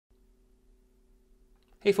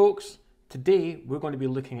Hey folks, today we're going to be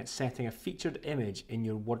looking at setting a featured image in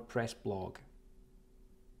your WordPress blog.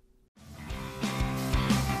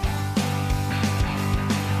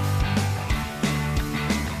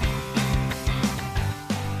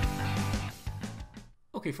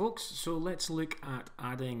 Okay folks, so let's look at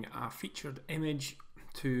adding a featured image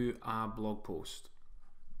to a blog post.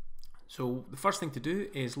 So the first thing to do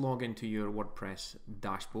is log into your WordPress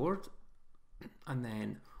dashboard, and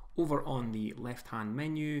then over on the left hand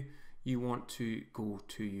menu you want to go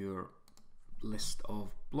to your list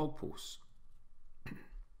of blog posts.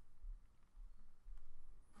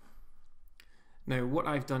 Now what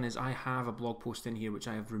I've done is I have a blog post in here which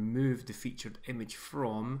I have removed the featured image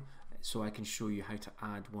from, so I can show you how to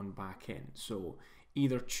add one back in. So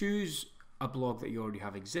either choose a blog that you already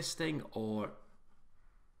have existing or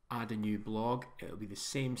add a new blog. It'll be the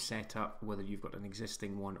same setup whether you've got an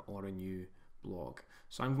existing one or a new blog.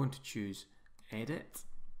 So I'm going to choose edit,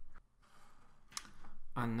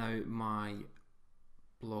 and now my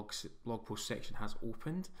blog post section has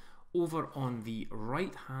opened. Over on the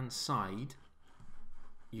right hand side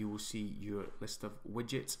you will see your list of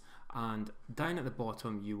widgets, and down at the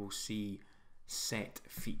bottom you will see set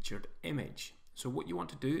featured image. So what you want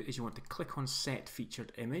to do is you want to click on set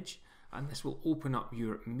featured image, and this will open up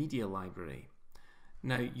your media library.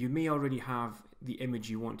 Now you may already have the image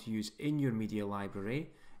you want to use in your media library.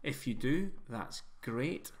 If you do, that's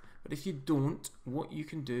great, but if you don't, what you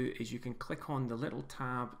can do is you can click on the little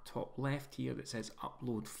tab top left here that says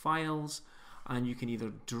upload files, and you can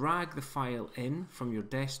either drag the file in from your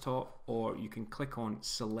desktop or you can click on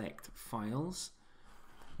select files,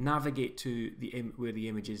 navigate to where the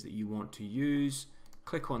image is that you want to use,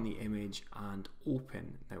 click on the image and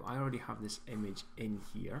open. Now I already have this image in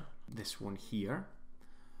here, this one here.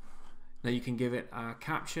 Now you can give it a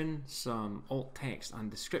caption, some alt text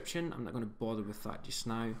and description. I'm not going to bother with that just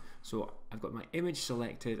now. So I've got my image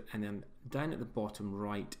selected, and then down at the bottom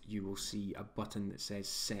right you will see a button that says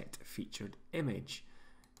set featured image.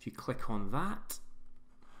 If you click on that,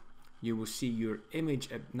 you will see your image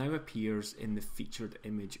now appears in the featured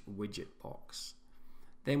image widget box.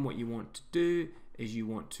 Then what you want to do is you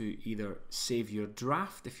want to either save your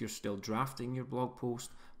draft if you're still drafting your blog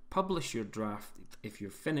post, publish your draft if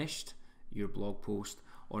you're finished your blog post,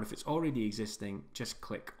 or if it's already existing, just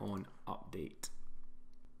click on update.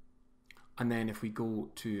 And then if we go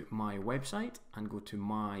to my website and go to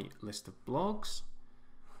my list of blogs,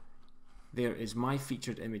 there is my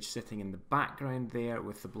featured image sitting in the background there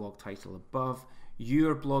with the blog title above.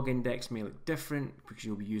 Your blog index may look different because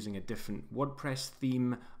you'll be using a different WordPress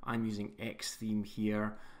theme. I'm using X theme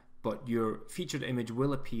here, but your featured image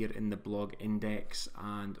will appear in the blog index,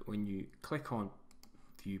 and when you click on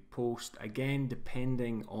view post, again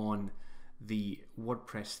depending on the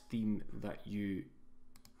WordPress theme that you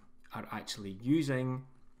are actually using,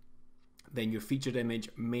 then your featured image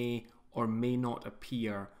may or may not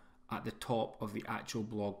appear at the top of the actual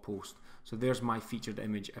blog post. So there's my featured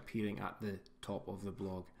image appearing at the top of the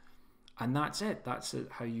blog. And that's it. That's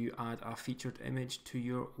how you add a featured image to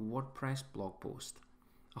your WordPress blog post.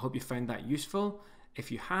 I hope you found that useful. If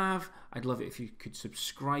you have, I'd love it if you could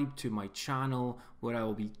subscribe to my channel, where I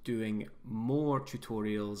will be doing more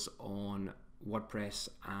tutorials on WordPress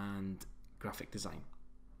and graphic design.